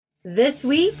This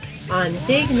week on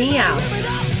Dig Me Out.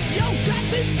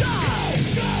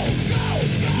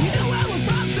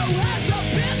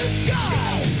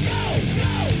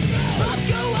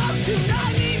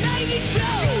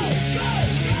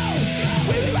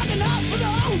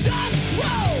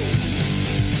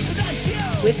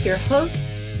 With your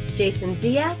hosts, Jason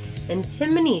Zia and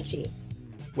Tim Minichi.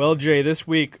 Well, Jay, this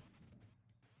week,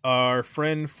 our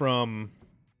friend from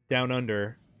Down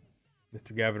Under,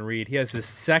 Mr. Gavin Reed, he has his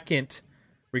second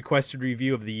requested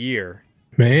review of the year.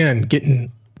 Man,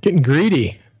 getting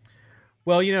greedy.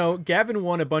 Well, you know, Gavin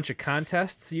won a bunch of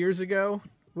contests years ago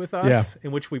with us,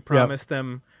 in which we promised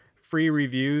them free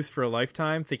reviews for a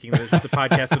lifetime, thinking that the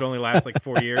podcast would only last like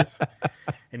 4 years.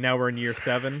 And now we're in year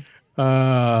 7.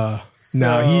 No,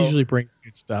 he usually brings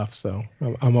good stuff, so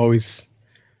I'm always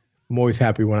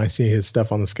happy when I see his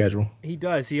stuff on the schedule. He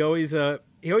does. He always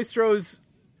throws.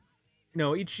 You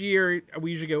know, each year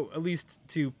we usually go at least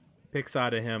 2 picks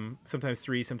out of him, sometimes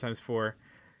 3, sometimes 4.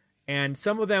 And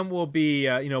some of them will be,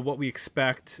 what we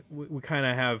expect. We kind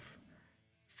of have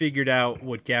figured out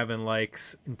what Gavin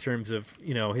likes in terms of,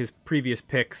 his previous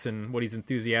picks and what he's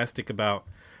enthusiastic about.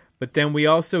 But then we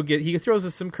also he throws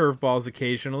us some curveballs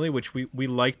occasionally, which we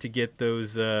like to get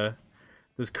those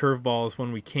curveballs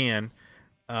when we can.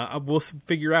 We'll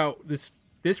figure out this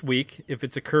week if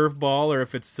it's a curveball or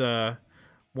if it's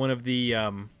one of the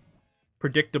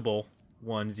predictable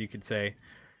ones, you could say,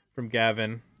 from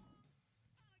Gavin.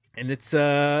 And it's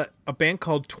a band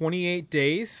called 28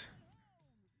 Days.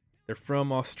 They're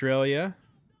from Australia.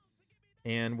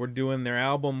 And we're doing their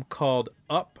album called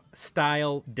Up,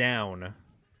 Style, Down.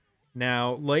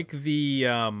 Now, like the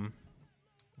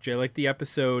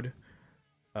episode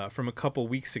from a couple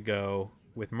weeks ago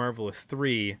with Marvelous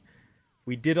 3,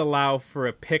 we did allow for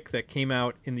a pick that came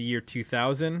out in the year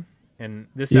 2000. And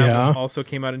this album also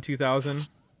came out in 2000.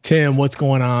 Tim, what's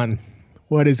going on?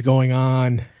 What is going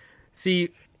on? See,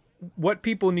 what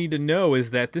people need to know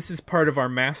is that this is part of our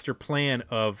master plan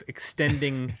of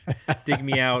extending Dig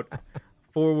Me Out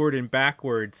forward and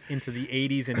backwards into the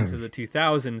 80s and into the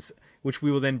 2000s, which we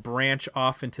will then branch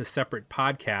off into separate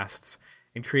podcasts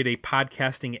and create a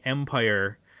podcasting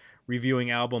empire reviewing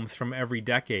albums from every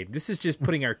decade. This is just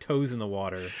putting our toes in the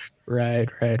water. Right.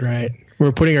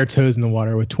 We're putting our toes in the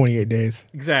water with 28 Days.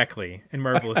 Exactly. And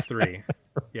Marvelous 3.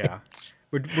 Yeah.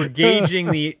 We're gauging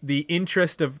the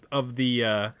interest of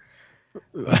the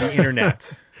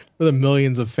internet. For the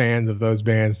millions of fans of those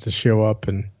bands to show up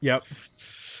and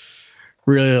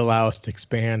really allow us to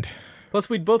expand. Plus,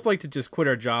 we'd both like to just quit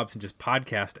our jobs and just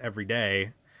podcast every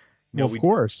day. Of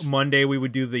course. Monday, we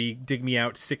would do the Dig Me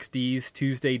Out 60s.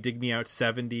 Tuesday, Dig Me Out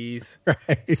 70s.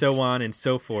 Right. So on and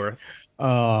so forth.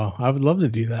 Oh, I would love to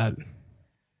do that.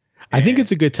 I think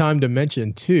it's a good time to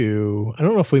mention, too, I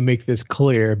don't know if we make this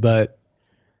clear, but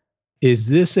is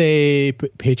this a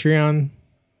Patreon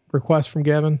request from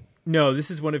Gavin? No, this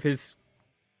is one of his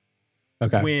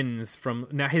wins from...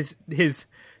 Now, his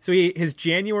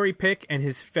January pick and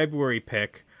his February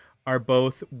pick are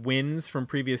both wins from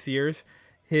previous years.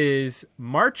 His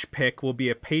March pick will be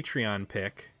a Patreon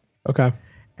pick. Okay.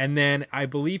 And then I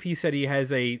believe he said he has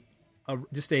a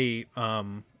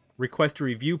request to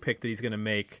review pick that he's going to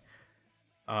make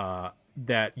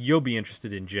that you'll be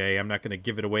interested in, Jay. I'm not going to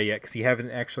give it away yet because he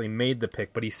hasn't actually made the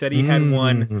pick, but he said he had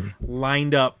one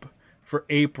lined up for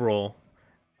April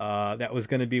that was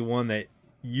going to be one that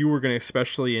you were going to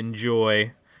especially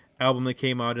enjoy. Album that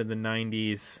came out in the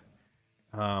 90s.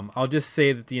 I'll just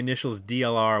say that the initials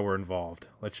DLR were involved.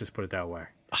 Let's just put it that way.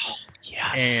 Oh,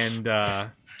 yes.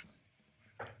 And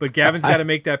but Gavin's got to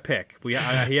make that pick. He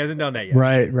hasn't done that yet.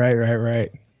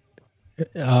 Right.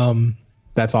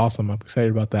 That's awesome. I'm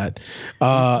excited about that.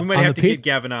 We might have to get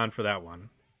Gavin on for that one.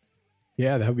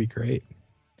 Yeah, that would be great.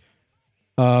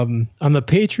 On the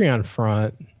Patreon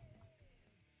front,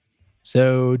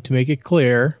 so to make it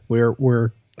clear,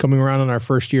 we're coming around on our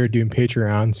first year doing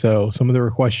Patreon. So some of the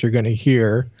requests you're going to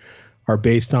hear are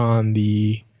based on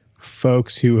the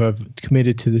folks who have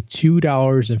committed to the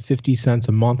 $2.50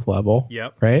 a month level.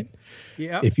 Yep. Right.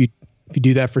 Yeah. If you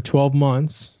do that for 12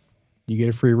 months, you get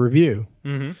a free review.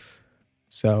 Mm-hmm.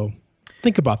 So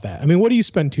think about that. I mean, what do you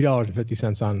spend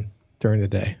 $2.50 on during the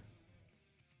day?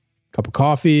 Cup of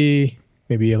coffee,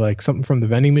 maybe like something from the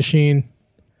vending machine.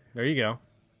 There you go.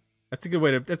 That's a good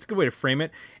way to frame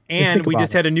it. And we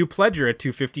just had a new pledger at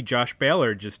 250. Josh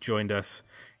Baylor just joined us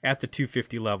at the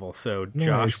 250 level. So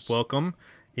Josh, welcome.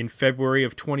 In February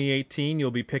of 2018,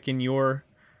 you'll be picking your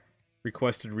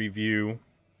requested review.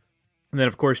 And then,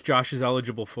 of course, Josh is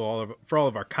eligible for all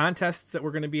of our contests that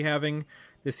we're going to be having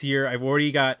this year. I've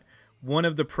already got one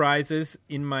of the prizes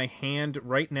in my hand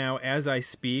right now as I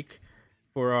speak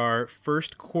for our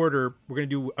first quarter, we're going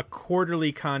to do a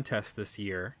quarterly contest this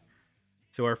year.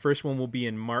 So our first one will be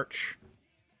in March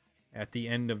at the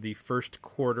end of the first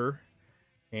quarter.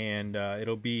 And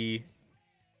it'll be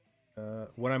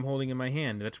what I'm holding in my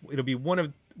hand. It'll be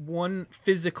one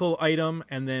physical item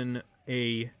and then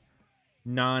a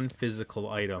non-physical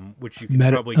item, which you can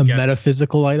probably guess. A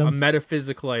metaphysical item? A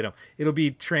metaphysical item. It'll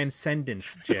be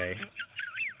transcendence, Jay.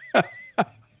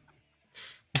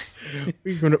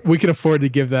 We can afford to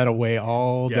give that away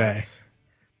all day.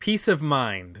 Peace of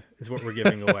mind is what we're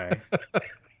giving away.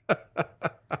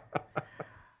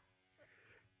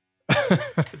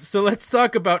 So let's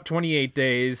talk about 28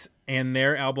 Days and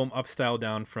their album Upstyle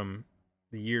Down from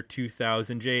the year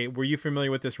 2000. Jay, were you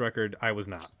familiar with this record? I was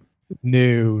not.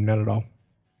 No, not at all.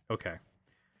 Okay.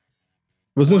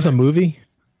 Was this a movie?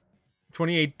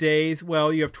 28 Days.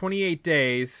 Well, you have 28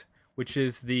 Days, which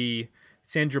is the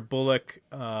Sandra Bullock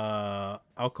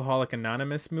Alcoholic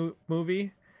Anonymous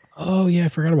movie. Oh, yeah, I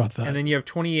forgot about that. And then you have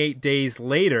 28 Days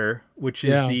Later, which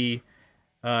is the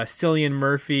Cillian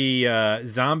Murphy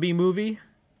zombie movie,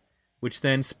 which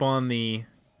then spawned the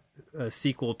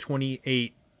sequel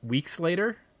 28 Weeks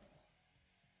Later.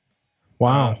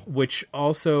 Wow. Which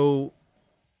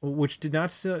did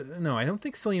not... No, I don't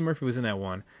think Cillian Murphy was in that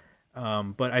one.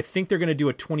 But I think they're going to do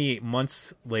a 28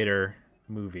 Months Later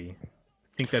movie.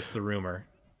 I think that's the rumor.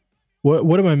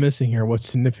 What am I missing here? What's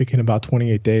significant about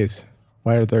 28 Days?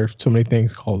 Why are there so many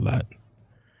things called that?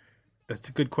 That's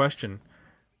a good question.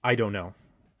 I don't know.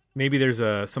 Maybe there's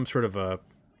some sort of a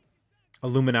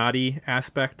Illuminati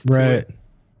aspect to it.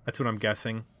 That's what I'm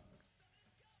guessing.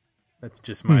 That's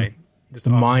just my just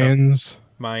Mayans.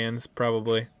 Mayans,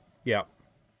 probably. Yeah.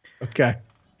 Okay.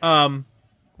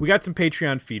 We got some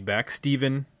Patreon feedback.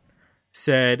 Steven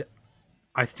said,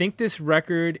 I think this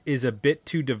record is a bit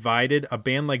too divided. A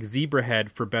band like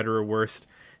Zebrahead, for better or worse,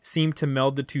 seemed to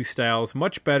meld the two styles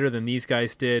much better than these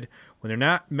guys did. When they're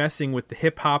not messing with the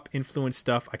hip-hop influenced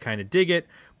stuff, I kind of dig it,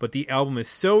 but the album is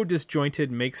so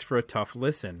disjointed, makes for a tough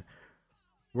listen.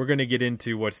 We're going to get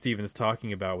into what Steven's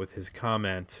talking about with his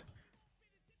comment.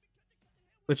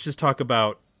 Let's just talk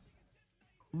about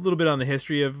a little bit on the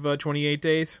history of 28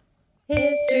 Days.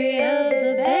 History of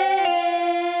the band.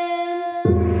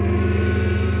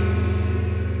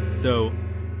 So,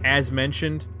 as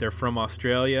mentioned, they're from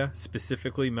Australia,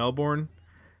 specifically Melbourne.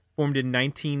 Formed in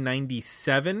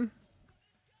 1997.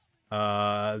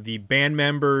 The band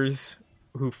members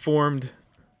who formed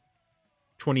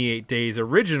 28 Days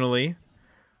originally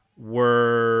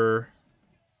were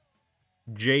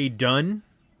Jay Dunn,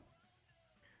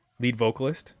 lead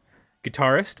vocalist,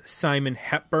 guitarist Simon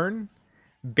Hepburn,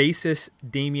 bassist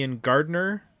Damian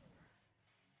Gardner,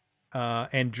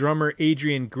 and drummer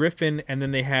Adrian Griffin, and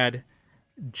then they had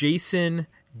Jason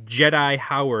Jedi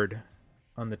Howard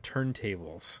on the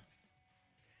turntables.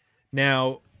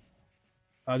 Now,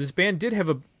 this band did have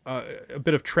a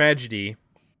bit of tragedy.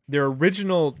 Their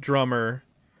original drummer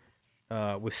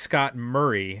was Scott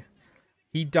Murray.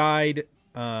 He died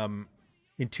in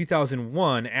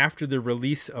 2001 after the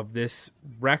release of this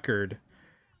record.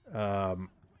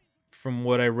 From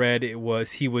what I read, he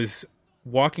was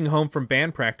walking home from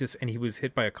band practice and he was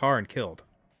hit by a car and killed.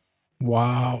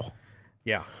 Wow.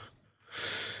 Yeah.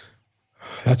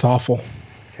 That's awful.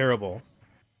 Terrible.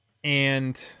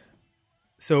 And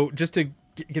so just to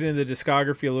get into the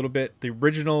discography a little bit, the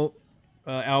original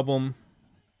album,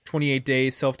 28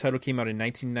 Days, self-titled, came out in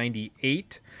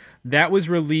 1998. That was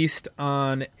released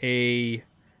on a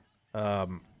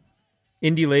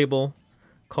indie label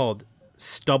called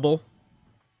Stubble.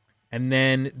 And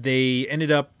then they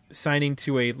ended up signing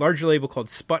to a larger label called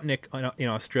Sputnik in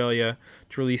Australia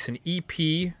to release an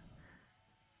EP.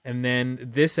 And then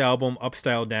this album,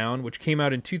 Upstyle Down, which came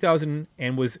out in 2000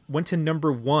 and went to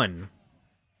number 1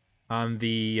 on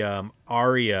the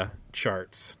ARIA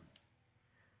charts,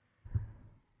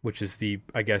 which is the,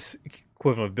 I guess,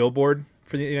 equivalent of Billboard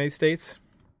for the United States.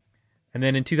 And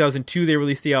then in 2002, they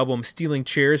released the album Stealing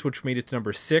Chairs, which made it to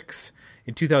number 6.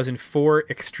 In 2004,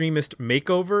 Extremist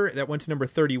Makeover, that went to number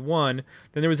 31.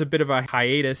 Then there was a bit of a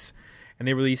hiatus, and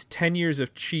they released 10 Years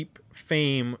of Cheap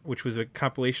Fame, which was a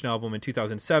compilation album in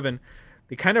 2007.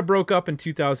 They kind of broke up in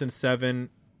 2007,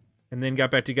 and then got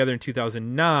back together in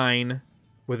 2009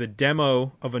 with a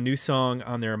demo of a new song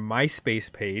on their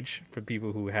MySpace page for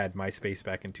people who had MySpace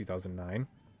back in 2009.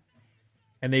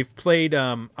 And they've played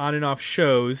on and off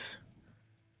shows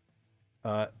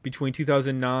between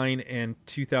 2009 and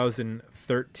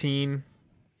 2013,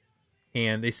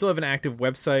 and they still have an active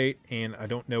website, and I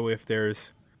don't know if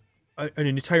there's an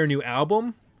entire new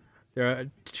album. There are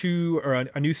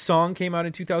a new song came out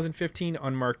in 2015,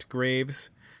 Unmarked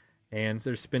Graves, and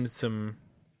there's been some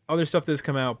other stuff that's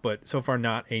come out, but so far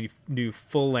not a new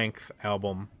full-length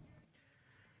album.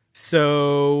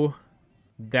 So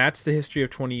that's the history of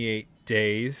 28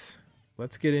 Days.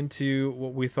 Let's get into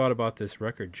what we thought about this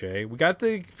record, Jay. We got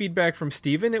the feedback from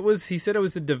Steven. He said it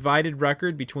was a divided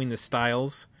record between the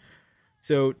styles.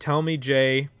 So tell me,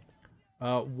 Jay,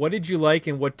 what did you like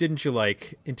and what didn't you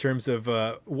like in terms of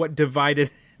what divided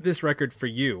this record for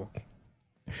you?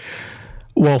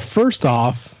 Well, first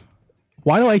off,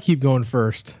 why do I keep going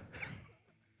first?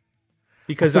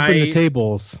 Because I'm flipping the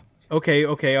tables.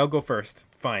 Okay, I'll go first.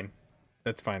 Fine.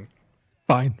 That's fine.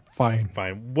 Fine.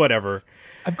 Whatever.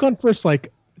 I've gone first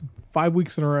like 5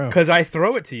 weeks in a row. Because I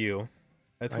throw it to you.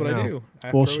 That's what I do.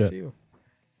 It's bullshit. Throw it to you.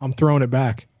 I'm throwing it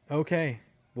back. Okay.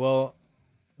 Well,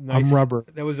 nice. I'm rubber.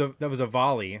 That was a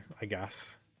volley, I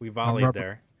guess. We volleyed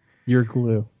there. You're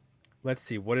glue. Let's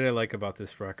see. What did I like about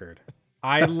this record?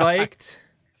 I liked.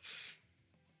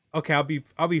 Okay,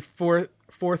 I'll be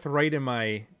forthright in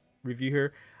my review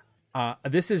here.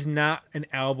 This is not an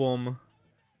album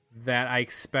that I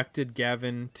expected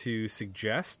Gavin to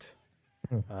suggest.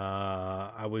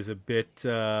 I was a bit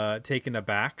taken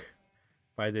aback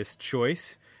by this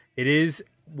choice. It is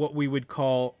what we would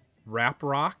call rap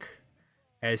rock,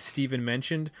 as Steven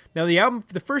mentioned. Now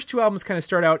the first two albums kind of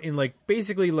start out in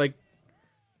basically late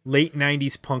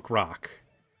 90s punk rock.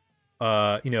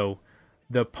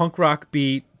 The punk rock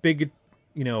beat, big,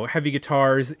 heavy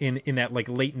guitars in that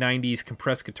late 90s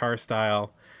compressed guitar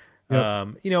style.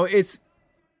 Yep. It's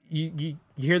you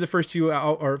hear the first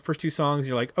two songs,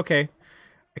 you're like, okay,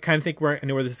 I kind of think I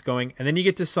know where this is going. And then you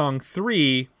get to song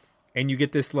 3 and you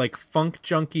get this Funk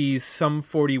Junkies Sum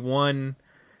 41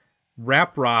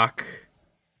 rap rock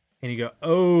and you go,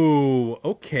 "Oh,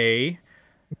 okay.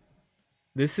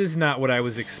 This is not what I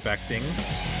was expecting."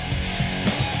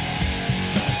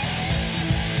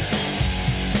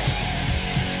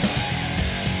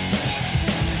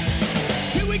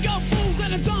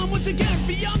 Again,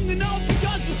 be young and old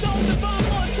because it's all the fun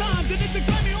more time. Then it's a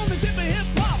Grammy on the tip of hip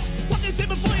hop. What is it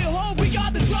before you hold? We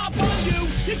got the drop on you.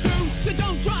 You grew, so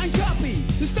don't try and copy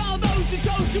the style those you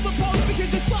chose to oppose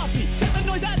because it's sloppy. Set the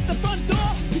noise at the front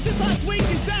door. It's just last week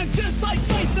you sound just like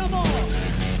Faith No More.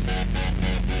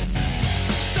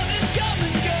 Something's come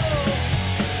and go.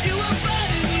 You were bad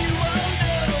and you won't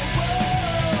know.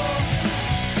 Whoa.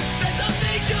 There's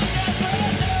something you'll never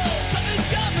know. Something's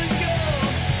come and go.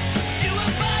 You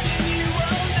were bad and you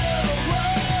won't know.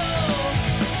 Whoa.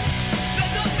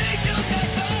 There's something you'll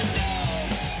never know.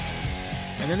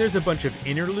 And then there's a bunch of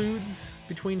interludes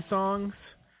between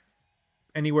songs,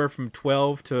 anywhere from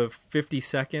 12 to 50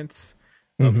 seconds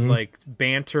of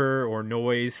banter or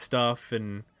noise stuff.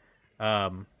 And I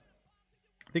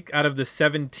think out of the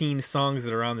 17 songs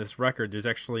that are on this record, there's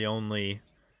actually only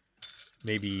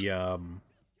maybe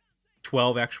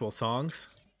 12 actual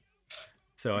songs.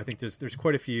 So I think there's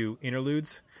quite a few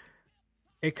interludes.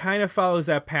 It kind of follows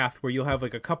that path where you'll have a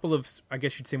couple of, I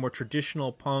guess you'd say, more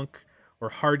traditional punk or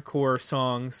hardcore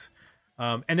songs.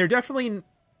 And they're definitely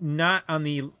not on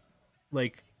the,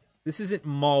 this isn't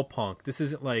mall punk. This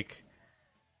isn't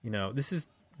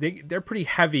they're pretty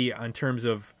heavy in terms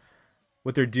of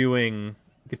what they're doing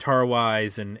guitar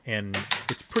wise, and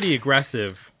it's pretty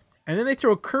aggressive. And then they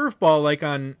throw a curveball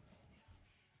on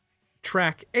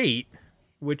track 8,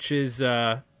 which is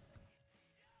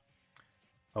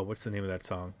what's the name of that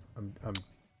song? I'm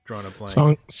drawing a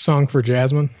blank. Song for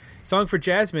Jasmine. Song for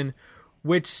Jasmine,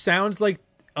 which sounds like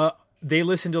they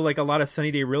listen to a lot of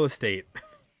Sunny Day Real Estate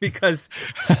because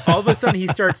all of a sudden he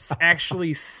starts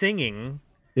actually singing.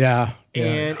 Yeah.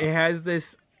 And it has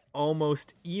this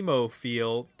almost emo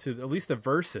feel to at least the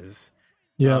verses.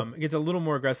 Yeah. It gets a little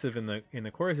more aggressive in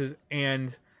the choruses.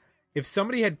 And if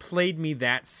somebody had played me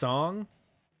that song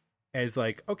as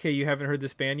okay, you haven't heard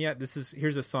this band yet,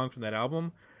 here's a song from that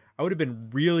album, I would have been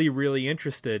really, really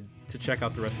interested to check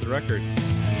out the rest of the record.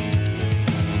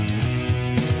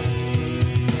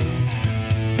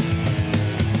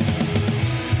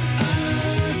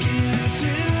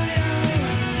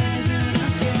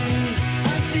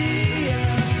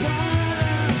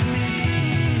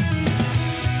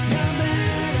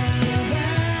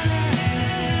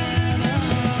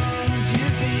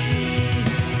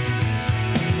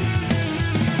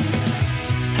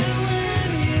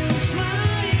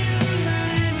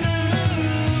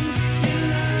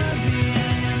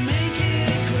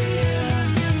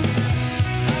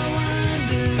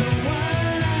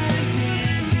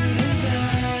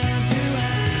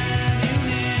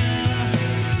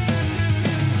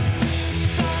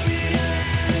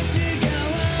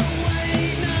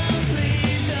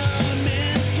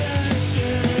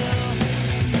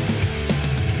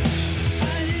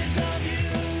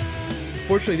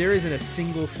 unfortunately, there isn't a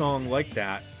single song like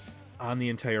that on the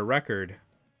entire record.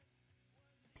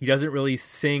 He doesn't really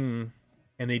sing,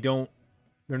 and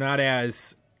they're not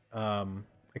as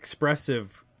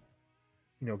expressive,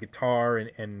 guitar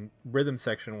and rhythm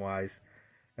section wise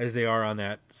as they are on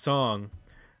that song.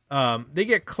 They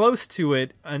get close to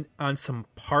it on some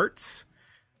parts.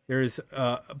 There's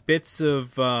bits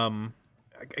of, I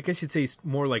guess you'd say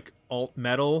more like alt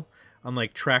metal on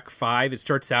like track 5. It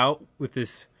starts out with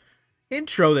this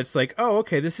intro that's like, oh,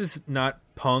 okay, this is not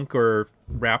punk or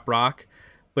rap rock,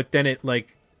 but then it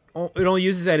only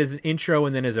uses that as an intro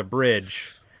and then as a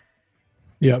bridge.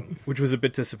 Yep. Which was a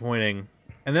bit disappointing.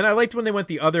 And then I liked when they went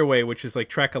the other way, which is like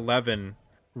track 11,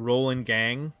 Rollin'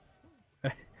 Gang,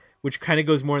 which kind of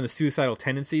goes more in the Suicidal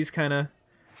Tendencies kind of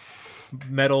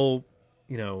metal,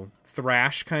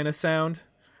 thrash kind of sound.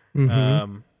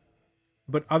 Mm-hmm.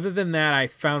 But other than that, I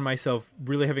found myself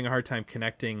really having a hard time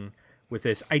connecting with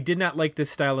this. I did not like this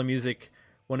style of music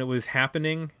when it was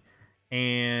happening,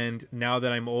 and now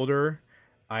that I'm older,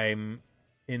 I'm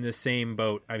in the same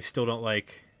boat. I still don't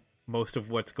like most of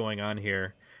what's going on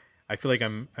here. I feel like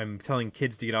I'm telling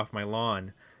kids to get off my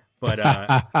lawn, but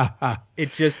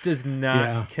it just does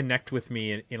not connect with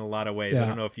me in a lot of ways. I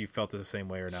don't know if you felt it the same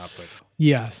way or not, but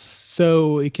yes.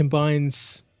 So it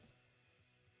combines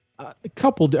a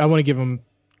couple. I want to give them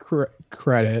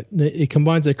credit. It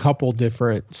combines a couple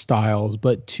different styles,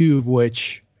 but two of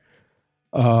which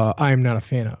I am not a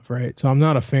fan of. Right. So I'm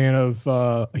not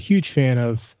a huge fan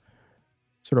of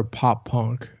sort of pop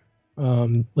punk,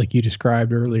 like you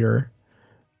described earlier.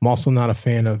 I'm also not a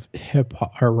fan of hip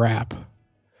hop or rap.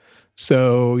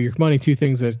 So you're combining two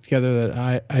things together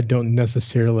that I don't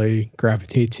necessarily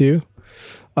gravitate to.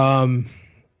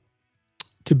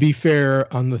 To be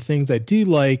fair, on the things I do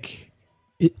like,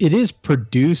 it is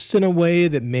produced in a way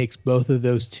that makes both of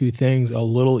those two things a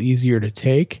little easier to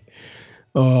take.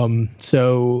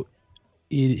 So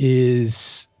it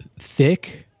is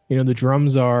thick. The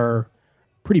drums are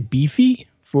pretty beefy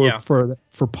for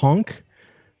punk.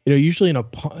 Usually in a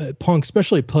punk,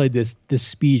 especially played this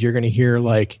speed, you're going to hear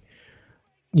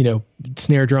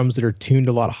snare drums that are tuned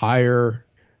a lot higher,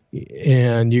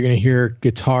 and you're going to hear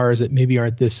guitars that maybe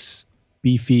aren't this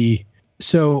beefy.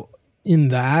 So in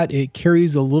that, it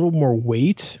carries a little more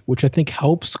weight, which I think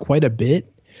helps quite a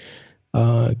bit.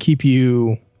 Keep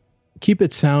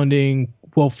it sounding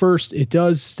well. First, it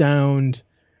does sound,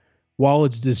 while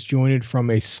it's disjointed from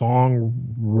a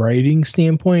songwriting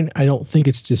standpoint, I don't think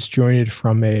it's disjointed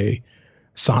from a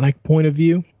sonic point of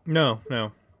view. No.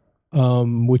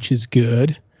 Which is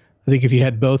good. I think if you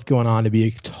had both going on, it'd be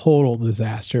a total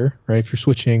disaster, right? If you're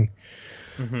switching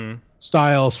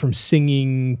styles from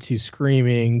singing to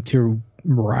screaming to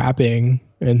rapping,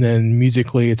 and then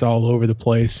musically it's all over the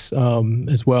place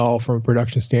as well from a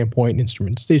production standpoint and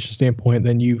instrumentation standpoint,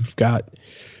 then you've got,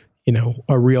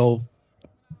 a real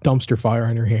dumpster fire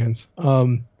on your hands.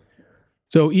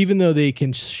 So even though they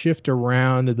can shift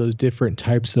around to those different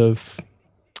types of,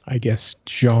 I guess,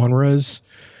 genres,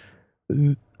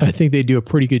 I think they do a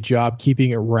pretty good job keeping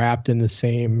it wrapped in the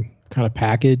same kind of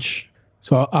package.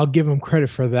 So I'll give them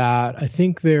credit for that. I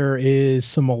think there is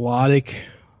some melodic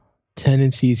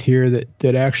tendencies here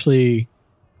that actually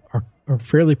are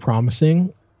fairly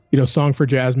promising. Song for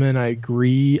Jasmine, I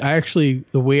agree. The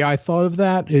way I thought of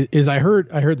that is I heard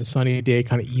the Sunny Day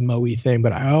kind of emo-y thing,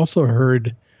 but I also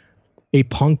heard a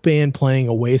punk band playing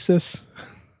Oasis.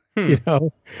 Hey,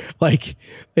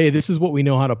 this is what we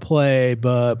know how to play,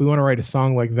 but we want to write a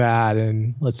song like that,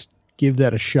 and let's give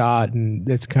that a shot. And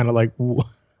that's kind of like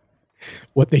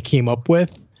what they came up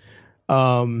with.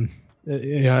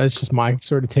 It's just my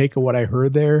sort of take of what I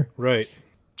heard there. Right.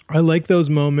 I like those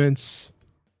moments.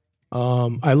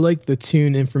 I like the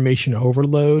tune Information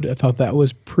Overload. I thought that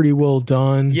was pretty well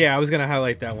done. Yeah, I was going to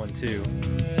highlight that one too.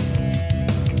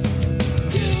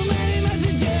 Too many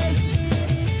messages,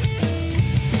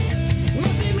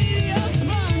 multimedia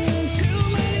sponge, too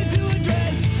many to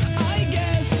address. I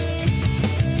guess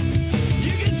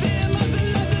you can see him off the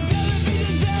left, the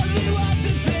television tells me what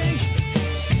to think.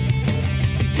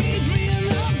 It keeps me in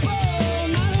the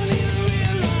bone. I don't even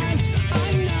realize I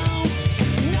know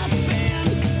nothing at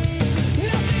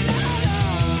all.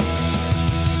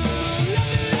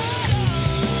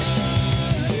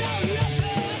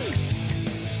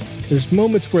 There's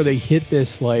moments where they hit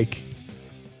this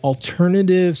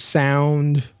alternative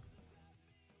sound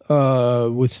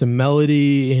with some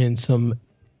melody and some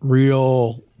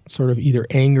real sort of either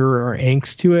anger or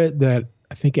angst to it that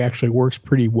I think actually works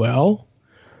pretty well.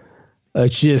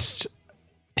 It's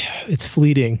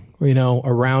fleeting,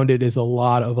 around it is a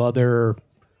lot of other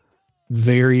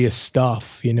various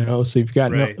stuff, so you've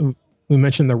got right. we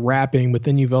mentioned the rapping, but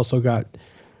then you've also got,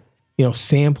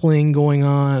 sampling going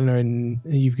on, and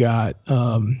you've got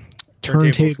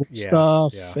turntable yeah,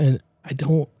 stuff, yeah. and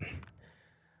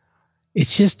it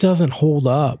just doesn't hold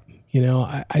up.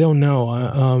 I don't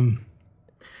know.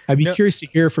 I'd be curious to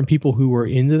hear from people who were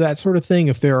into that sort of thing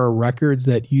if there are records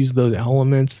that use those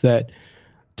elements that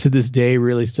to this day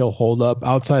really still hold up,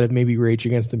 outside of maybe Rage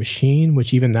Against the Machine,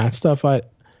 which even that stuff I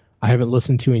haven't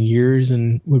listened to in years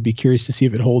and would be curious to see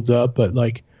if it holds up. But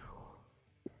like,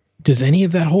 does any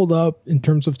of that hold up in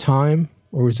terms of time,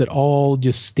 or is it all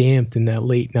just stamped in that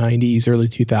late 90s, early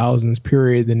 2000s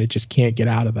period, and it just can't get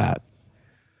out of that?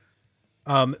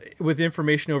 With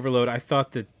information overload, I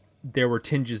thought that there were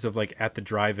tinges of like At the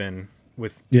Drive-In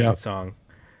with Yeah. the song.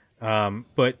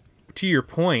 But to your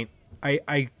point,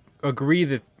 I agree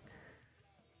that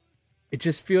it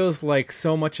just feels like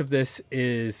so much of this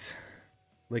is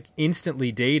like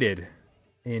instantly dated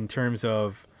in terms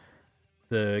of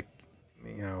the,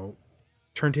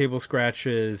 turntable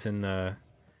scratches and the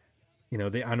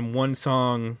on one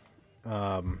song,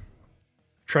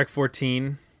 Trek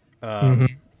 14,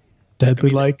 Deadly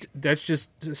like. that's just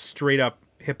a straight up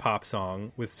hip hop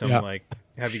song with some Yeah. like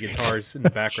heavy guitars in the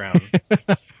background.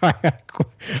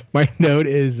 My note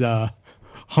is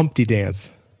Humpty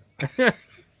Dance.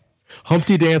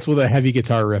 Humpty Dance with a heavy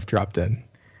guitar riff dropped in.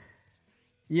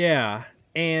 Yeah,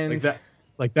 and Like that.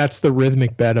 Like that's the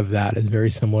rhythmic bed of that is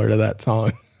very similar to that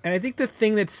song. and I think the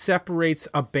thing that separates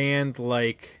a band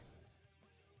like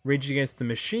Rage Against the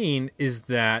Machine is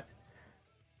that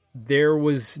there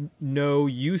was no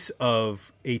use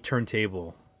of a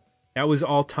turntable. That was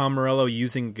all Tom Morello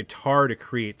using guitar to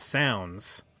create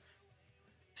sounds.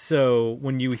 So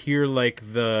when you hear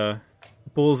like the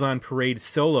Bulls on Parade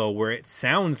solo where it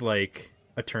sounds like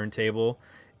a turntable,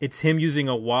 it's him using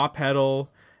a wah pedal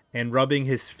and rubbing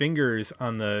his fingers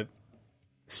on the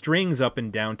strings up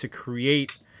and down to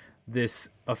create this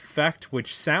effect,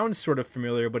 which sounds sort of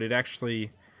familiar, but it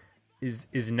actually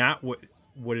is not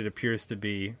what it appears to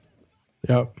be.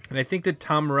 Yep. And I think that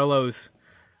Tom Morello's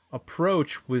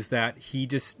approach was that he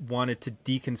just wanted to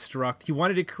deconstruct. He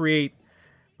wanted to create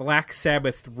Black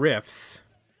Sabbath riffs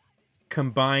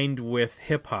combined with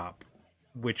hip hop,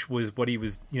 which was what he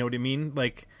was, you know what I mean?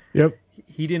 Like, Yep.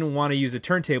 he didn't want to use a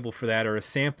turntable for that or a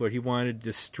sampler. He wanted to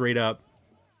just straight up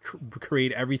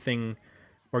create everything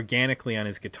organically on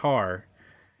his guitar,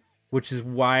 which is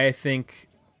why I think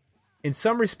in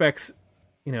some respects,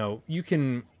 you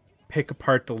can pick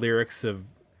apart the lyrics of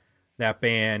that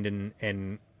band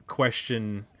and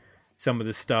question some of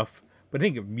the stuff. But I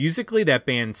think musically that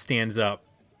band stands up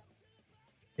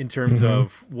in terms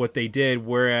of what they did.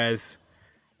 Whereas,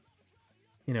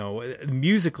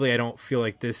 musically, I don't feel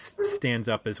like this stands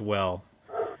up as well.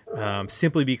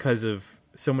 Simply because of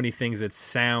so many things that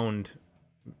sound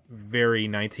very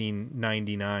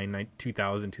 1999,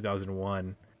 2000,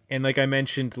 2001. And like I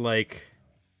mentioned, like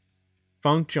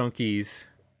Funk Junkies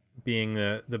being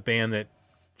the band that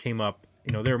came up,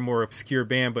 they're a more obscure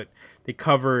band, but they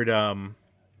covered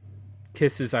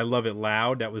Kiss's I Love It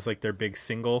Loud. That was like their big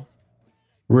single.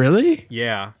 Really?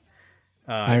 Yeah.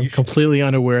 I'm completely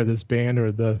unaware of this band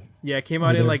or the. Yeah, it came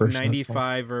out in their like version of that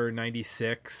 95 or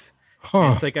 96. Huh.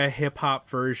 And it's like a hip hop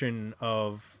version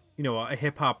of, a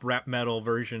hip hop rap metal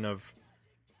version of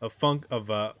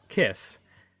Kiss.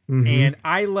 Mhm. And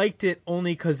I liked it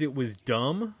only because it was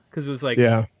dumb. Because it was like,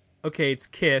 Yeah. okay, it's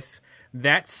Kiss.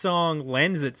 That song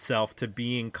lends itself to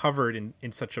being covered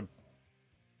in such a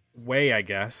way, I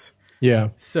guess. Yeah.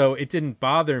 So it didn't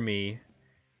bother me.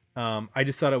 I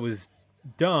just thought it was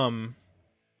dumb.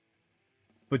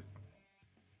 But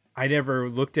I never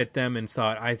looked at them and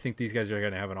thought, I think these guys are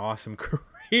going to have an awesome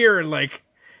career.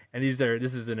 And this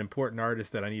is an important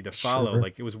artist that I need to follow. Sure.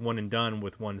 Like, it was one and done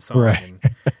with one song, Right.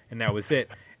 and that was it.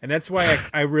 And that's why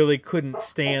I really couldn't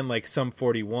stand like Sum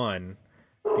 41,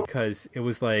 because it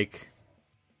was like,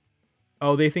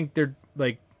 oh, they think that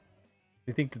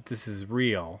this is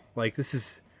real. Like, this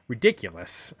is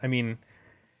ridiculous. I mean,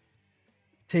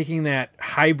 taking that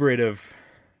hybrid of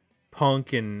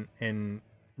punk and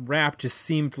rap just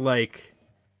seemed like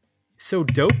so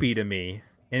dopey to me.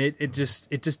 And it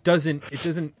just doesn't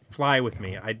fly with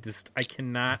me. I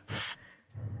cannot.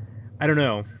 I don't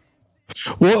know.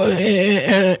 Well,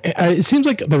 it seems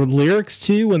like the lyrics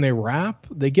too, when they rap,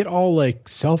 they get all like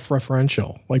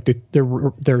self-referential. Like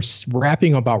they're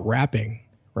rapping about rapping,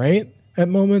 right? At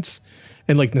moments,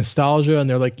 and like nostalgia, and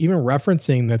they're like even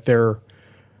referencing that their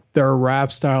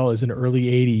rap style is an early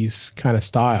 '80s kind of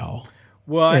style.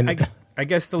 Well, And- I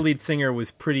guess the lead singer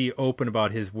was pretty open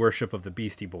about his worship of the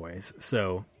Beastie Boys.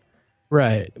 So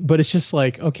Right, but it's just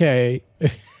like, okay,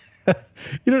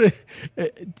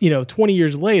 you know, 20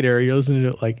 years later, you're listening to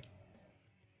it like,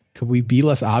 could we be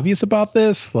less obvious about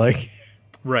this? Like,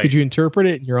 Right. could you interpret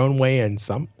it in your own way in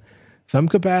some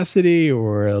capacity,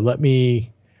 or let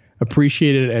me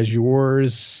appreciate it as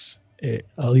yours?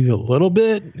 I'll leave it a little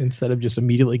bit instead of just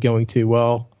immediately going to,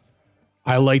 well,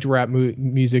 I liked rap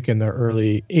music in the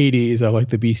early 80s. I like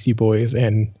the Beastie Boys,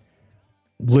 and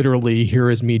literally here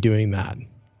is me doing that.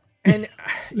 And,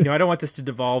 you know, I don't want this to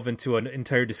devolve into an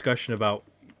entire discussion about,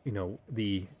 you know,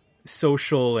 the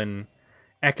social and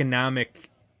economic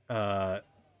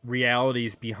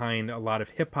realities behind a lot of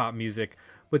hip hop music,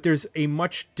 but there's a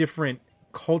much different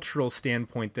cultural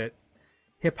standpoint that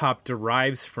hip hop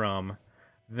derives from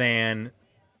than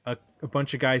a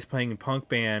bunch of guys playing in a punk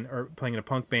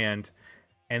band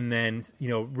and then, you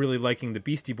know, really liking the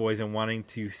Beastie Boys and wanting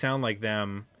to sound like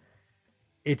them.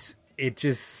 It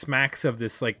just smacks of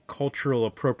this like cultural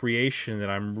appropriation that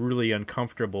I'm really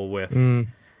uncomfortable with.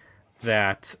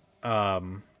 That,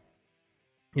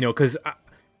 you know, because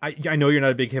I know you're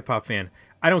not a big hip hop fan.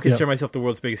 I don't consider myself the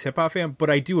world's biggest hip hop fan, but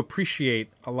I do appreciate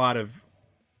a lot of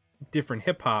different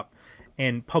hip hop,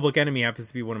 and Public Enemy happens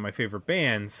to be one of my favorite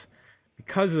bands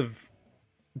because of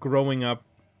growing up,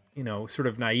 you know, sort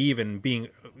of naive and being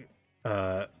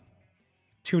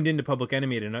tuned into Public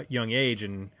Enemy at a young age,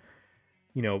 and,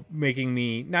 you know, making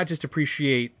me not just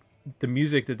appreciate the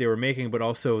music that they were making, but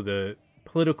also the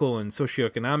political and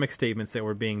socioeconomic statements that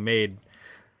were being made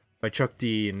by Chuck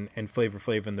D and Flavor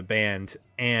Flav and the band.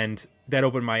 And that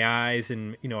opened my eyes.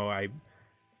 And, you know,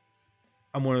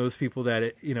 I'm one of those people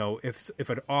that, you know, if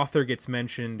an author gets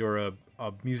mentioned or a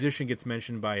musician gets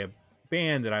mentioned by a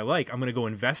band that I like, I'm going to go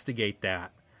investigate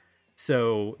that.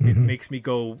 So it makes me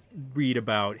go read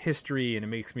about history, and it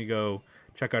makes me go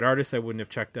check out artists I wouldn't have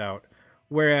checked out.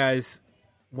 Whereas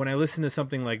when I listen to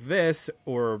something like this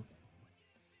or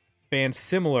bands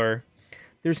similar,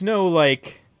 there's nothing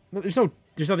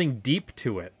deep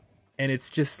to it. And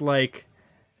it's just like,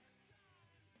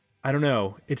 I don't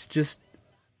know. It's just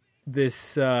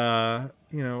this, you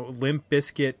know, Limp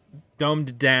Bizkit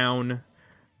dumbed down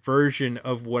version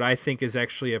of what I think is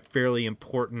actually a fairly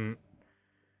important,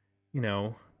 you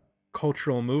know,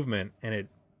 cultural movement. And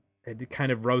it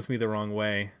kind of rubs me the wrong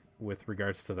way with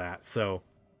regards to that. So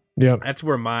yeah, that's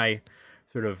where my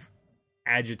sort of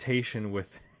agitation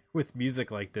with music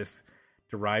like this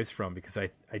derives from, because I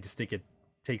just think it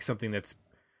takes something that's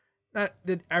not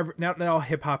all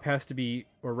hip hop has to be,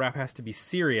 or rap has to be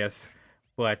serious,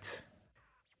 but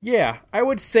yeah, I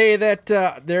would say that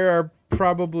there are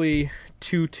probably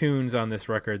 2 tunes on this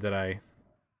record that I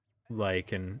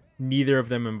like, and neither of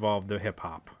them involve the hip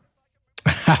hop.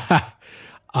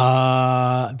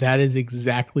 That is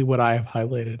exactly what I have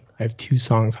highlighted. I have 2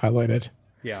 songs highlighted.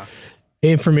 Yeah.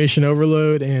 Information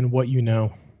Overload and What You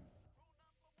Know.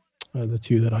 The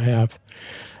 2 that I have.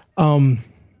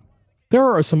 There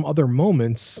are some other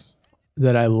moments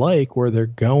that I like where they're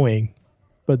going,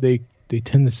 but they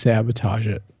tend to sabotage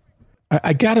it.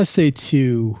 I gotta say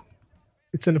too,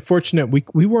 it's unfortunate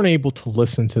we weren't able to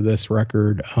listen to this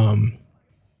record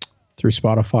through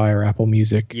Spotify or Apple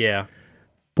Music. Yeah.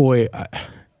 Boy,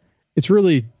 it's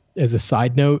really, as a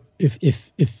side note, if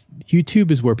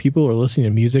YouTube is where people are listening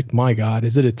to music, my God,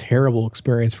 is it a terrible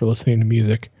experience for listening to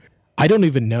music? I don't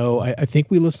even know. I think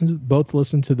we both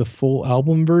listened to the full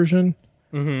album version,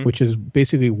 which is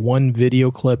basically one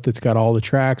video clip that's got all the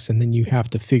tracks, and then you have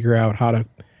to figure out how to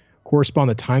correspond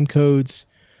the time codes.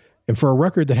 And for a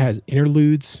record that has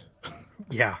interludes,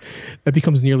 yeah, that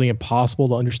becomes nearly impossible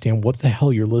to understand what the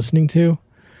hell you're listening to.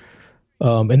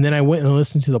 And then I went and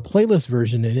listened to the playlist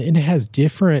version, and it has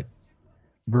different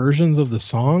versions of the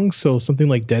songs. So something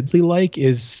like Deadly Like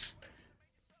is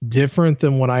different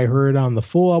than what I heard on the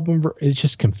full album. It's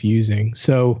just confusing.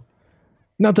 So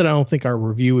not that I don't think our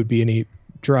review would be any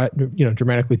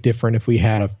dramatically different if we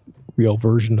had a real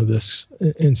version of this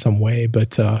in some way,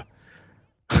 but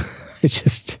it's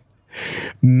just,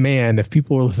 man, if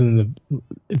people are listening to,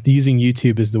 if using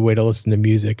YouTube is the way to listen to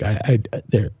music, I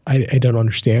don't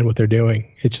understand what they're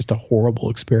doing. It's just a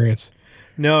horrible experience.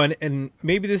 No, and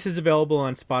maybe this is available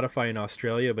on Spotify in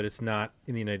Australia, but it's not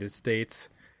in the United States.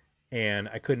 And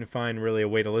I couldn't find really a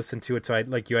way to listen to it. So I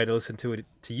had to listen to it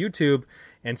to YouTube.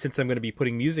 And since I'm going to be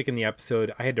putting music in the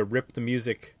episode, I had to rip the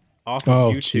music off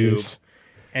of YouTube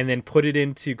and then put it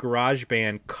into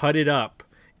GarageBand, cut it up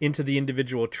into the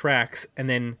individual tracks, and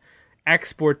then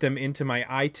export them into my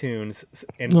iTunes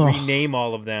and rename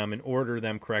all of them and order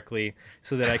them correctly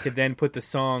so that I could then put the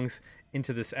songs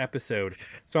into this episode.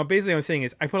 So basically what I'm saying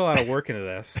is I put a lot of work into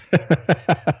this.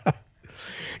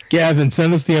 Gavin,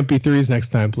 send us the MP3s next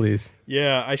time, please.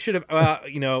 Yeah, I should have, I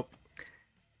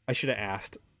should have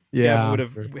asked. Gavin would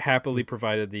have happily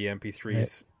provided the MP3s.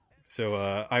 Right. So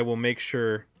I will make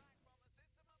sure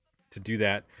to do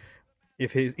that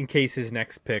in case his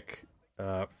next pick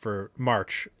for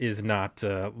March is not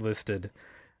listed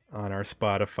on our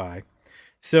Spotify.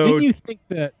 So didn't you think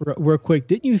that, real quick,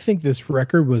 didn't you think this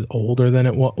record was older than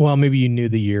it was? Well, maybe you knew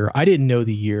the year. I didn't know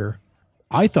the year.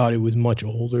 I thought it was much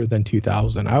older than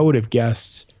 2000. I would have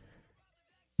guessed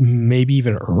maybe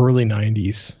even early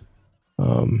 90s.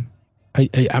 I'm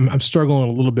struggling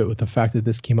a little bit with the fact that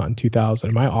this came out in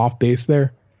 2000. Am I off base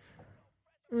there?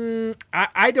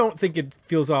 I don't think it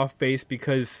feels off base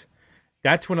because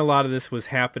that's when a lot of this was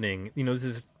happening. You know, this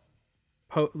is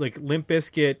like Limp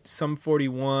Bizkit, Sum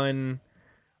 41,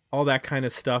 all that kind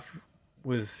of stuff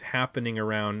was happening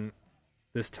around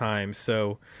this time.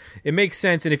 So it makes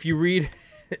sense. And if you read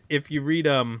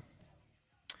the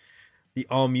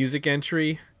All Music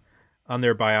entry on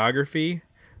their biography,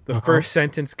 the first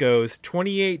sentence goes,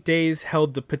 28 Days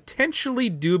held the potentially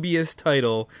dubious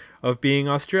title of being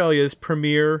Australia's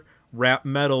premier rap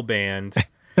metal band,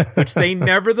 which they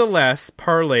nevertheless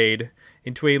parlayed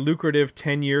into a lucrative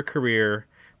 10-year career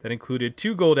that included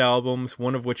 2 gold albums,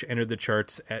 one of which entered the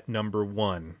charts at number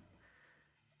 1.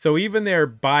 So even their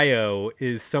bio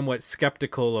is somewhat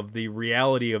skeptical of the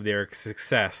reality of their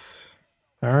success.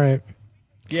 All right.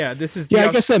 Yeah, this is.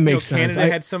 I guess that makes sense.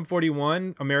 Canada had Sum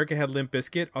 41, America had Limp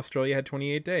Bizkit, Australia had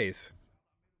 28 Days.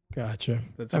 Gotcha.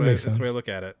 That makes sense. That's the way I look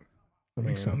at it. That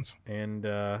makes sense. And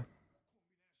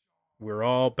we're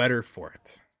all better for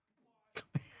it.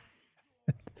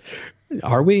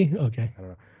 Are we? Okay. I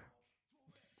don't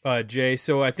know. Jay,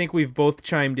 so I think we've both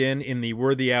chimed in the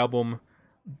Worthy album,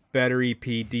 Better EP,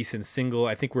 decent single.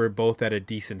 I think we're both at a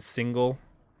decent single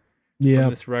from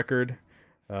this record.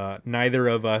 Neither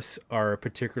of us are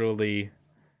particularly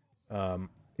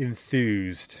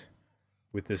enthused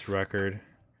with this record,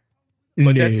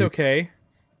 but that's okay.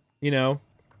 You know,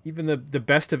 even the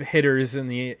best of hitters in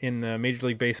the Major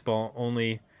League Baseball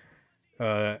only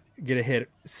get a hit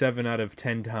 7 out of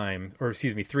 10 times, or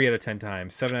excuse me, 3 out of 10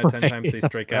 times. 7 out of 10 times they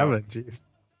strike out. Geez.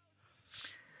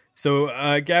 So,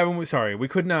 Gavin, we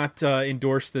could not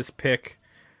endorse this pick.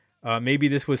 Maybe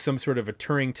this was some sort of a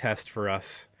Turing test for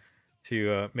us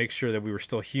to make sure that we were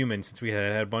still human, since we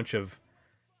had a bunch of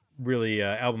really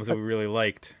albums that we really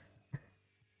liked.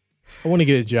 I want to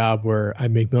get a job where I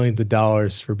make millions of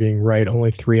dollars for being right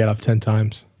only 3 out of 10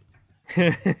 times.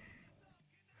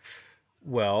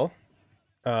 Well,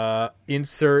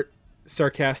 insert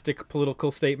sarcastic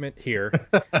political statement here,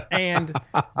 and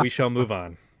we shall move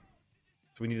on.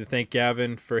 So we need to thank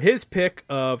Gavin for his pick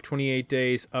of 28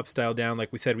 Days, Up, Style, Down.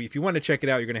 Like we said, if you want to check it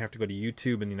out, you're going to have to go to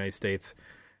YouTube in the United States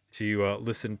to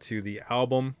listen to the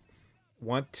album.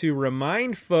 Want to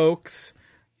remind folks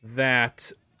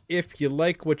that if you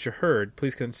like what you heard,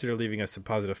 please consider leaving us some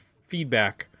positive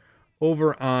feedback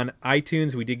over on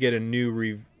iTunes. We did get a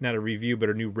new, not a review, but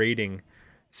a new rating.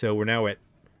 So we're now at,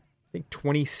 I think,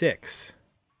 26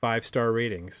 5-star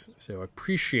ratings. So I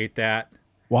appreciate that.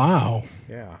 Wow.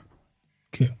 Yeah.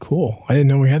 Okay, cool. I didn't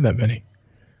know we had that many.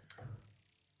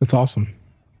 That's awesome.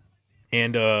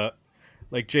 And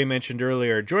like Jay mentioned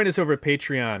earlier, join us over at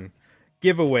Patreon.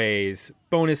 Giveaways,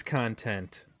 bonus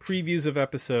content, previews of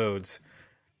episodes,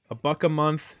 $1 a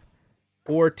month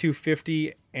or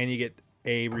 $2.50, and you get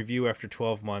a review after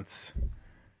 12 months.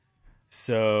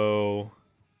 So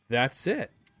that's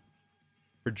it.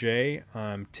 For Jay,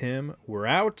 I'm Tim. We're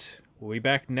out. We'll be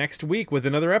back next week with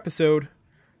another episode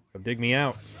of Dig Me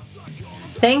Out.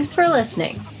 Thanks for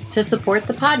listening. To support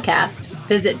the podcast,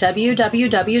 visit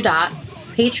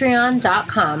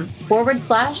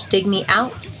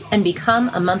www.patreon.com/digmeout and become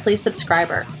a monthly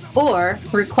subscriber. Or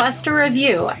request a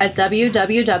review at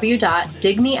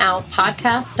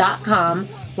www.digmeoutpodcast.com,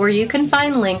 where you can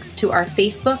find links to our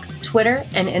Facebook, Twitter,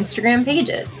 and Instagram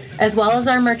pages, as well as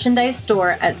our merchandise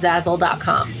store at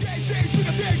Zazzle.com.